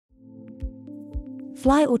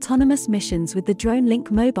Fly autonomous missions with the Dronelink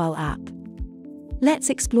mobile app. Let's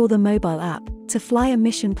explore the mobile app to fly a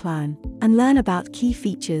mission plan and learn about key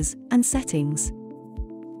features and settings.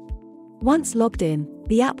 Once logged in,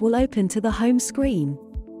 the app will open to the home screen.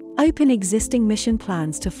 Open existing mission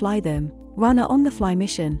plans to fly them, run an on-the-fly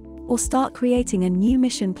mission, or start creating a new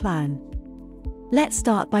mission plan. Let's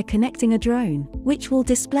start by connecting a drone, which will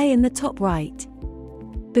display in the top right.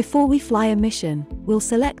 Before we fly a mission, we'll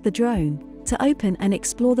select the drone to open and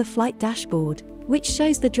explore the flight dashboard, which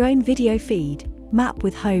shows the drone video feed, map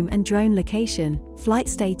with home and drone location, flight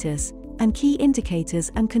status, and key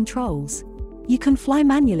indicators and controls. You can fly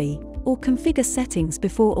manually or configure settings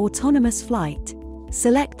before autonomous flight.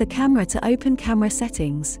 Select the camera to open camera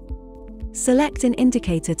settings. Select an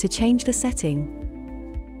indicator to change the setting,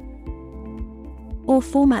 or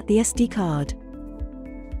format the SD card.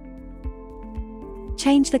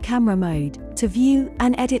 Change the camera mode to view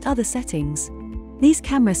and edit other settings. These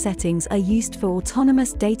camera settings are used for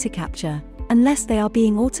autonomous data capture, unless they are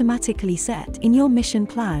being automatically set in your mission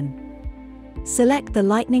plan. Select the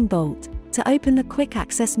lightning bolt to open the quick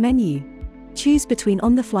access menu. Choose between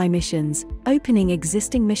on-the-fly missions, opening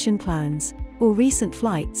existing mission plans, or recent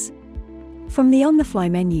flights. From the on-the-fly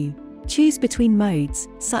menu, choose between modes,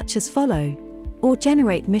 such as follow, or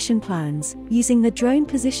generate mission plans, using the drone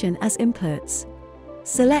position as inputs.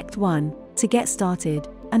 Select one to get started,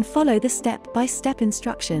 and follow the step-by-step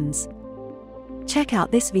instructions. Check out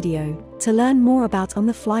this video to learn more about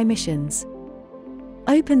on-the-fly missions.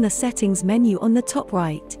 Open the settings menu on the top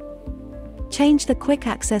right. Change the quick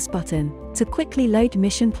access button to quickly load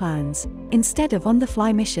mission plans, instead of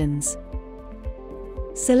on-the-fly missions.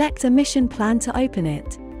 Select a mission plan to open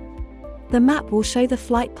it. The map will show the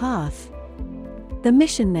flight path. The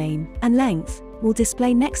mission name and length will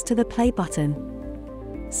display next to the play button.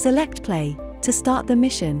 Select play to start the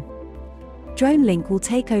mission. Dronelink will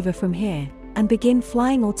take over from here and begin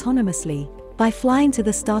flying autonomously by flying to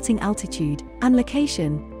the starting altitude and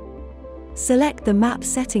location. Select the map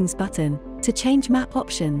settings button to change map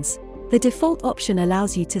options. The default option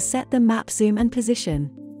allows you to set the map zoom and position.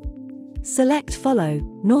 Select follow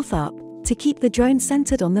north up to keep the drone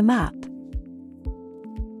centered on the map.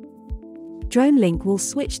 Dronelink will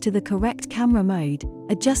switch to the correct camera mode,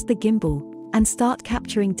 adjust the gimbal, and start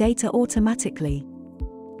capturing data automatically.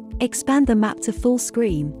 Expand the map to full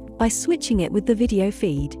screen by switching it with the video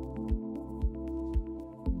feed.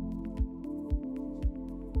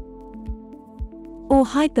 Or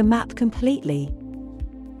hide the map completely.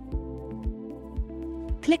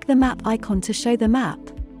 Click the map icon to show the map.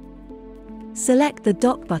 Select the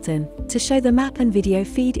dock button to show the map and video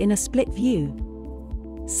feed in a split view.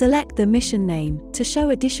 Select the mission name to show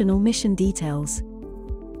additional mission details.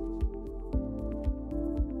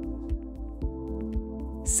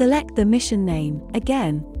 Select the mission name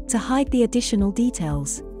again to hide the additional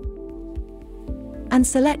details. And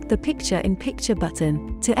select the picture-in-picture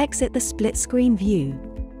button to exit the split screen view.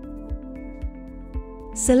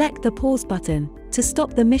 Select the pause button to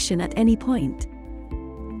stop the mission at any point.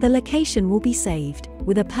 The location will be saved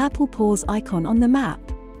with a purple pause icon on the map.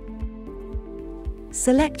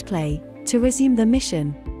 Select play to resume the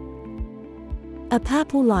mission. A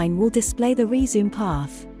purple line will display the resume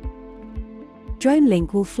path.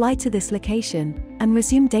 Dronelink will fly to this location and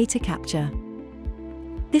resume data capture.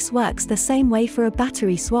 This works the same way for a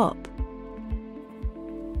battery swap.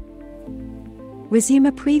 Resume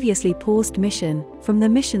a previously paused mission from the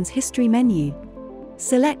mission's history menu.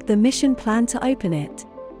 Select the mission plan to open it.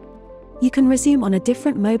 You can resume on a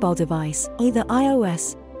different mobile device, either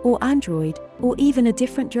iOS or Android, or even a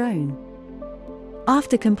different drone.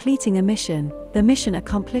 After completing a mission, the mission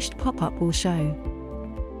accomplished pop-up will show.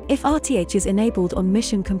 If RTH is enabled on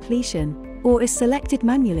mission completion, or is selected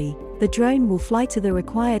manually, the drone will fly to the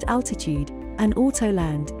required altitude and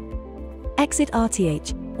auto-land. Exit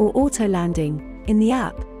RTH or auto-landing in the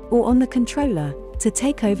app or on the controller to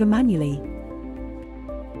take over manually.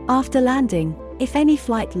 After landing, if any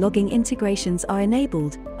flight logging integrations are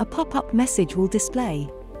enabled, a pop-up message will display.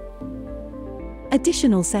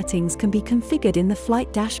 Additional settings can be configured in the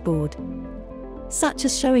flight dashboard, such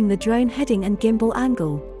as showing the drone heading and gimbal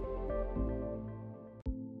angle.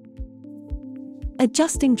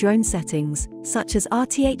 Adjusting drone settings, such as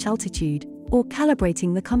RTH altitude, or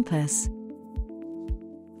calibrating the compass.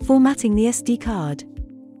 Formatting the SD card.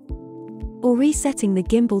 Or resetting the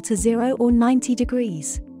gimbal to 0 or 90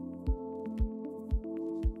 degrees.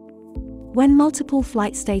 When multiple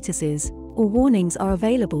flight statuses or warnings are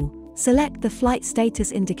available, select the flight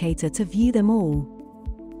status indicator to view them all.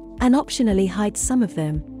 And optionally hide some of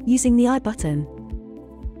them, using the I button.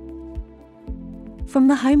 From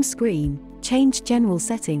the home screen, change general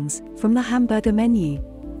settings from the hamburger menu,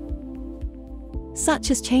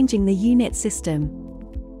 such as changing the unit system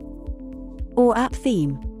or app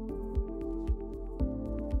theme.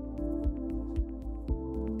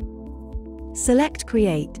 Select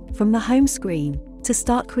Create from the home screen to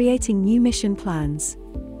start creating new mission plans.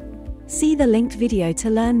 See the linked video to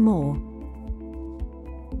learn more.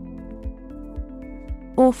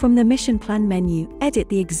 Or from the mission plan menu, edit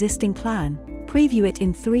the existing plan, preview it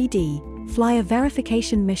in 3D, fly a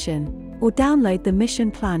verification mission, or download the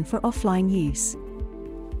mission plan for offline use.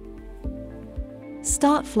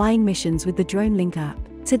 Start flying missions with the Dronelink app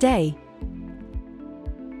today.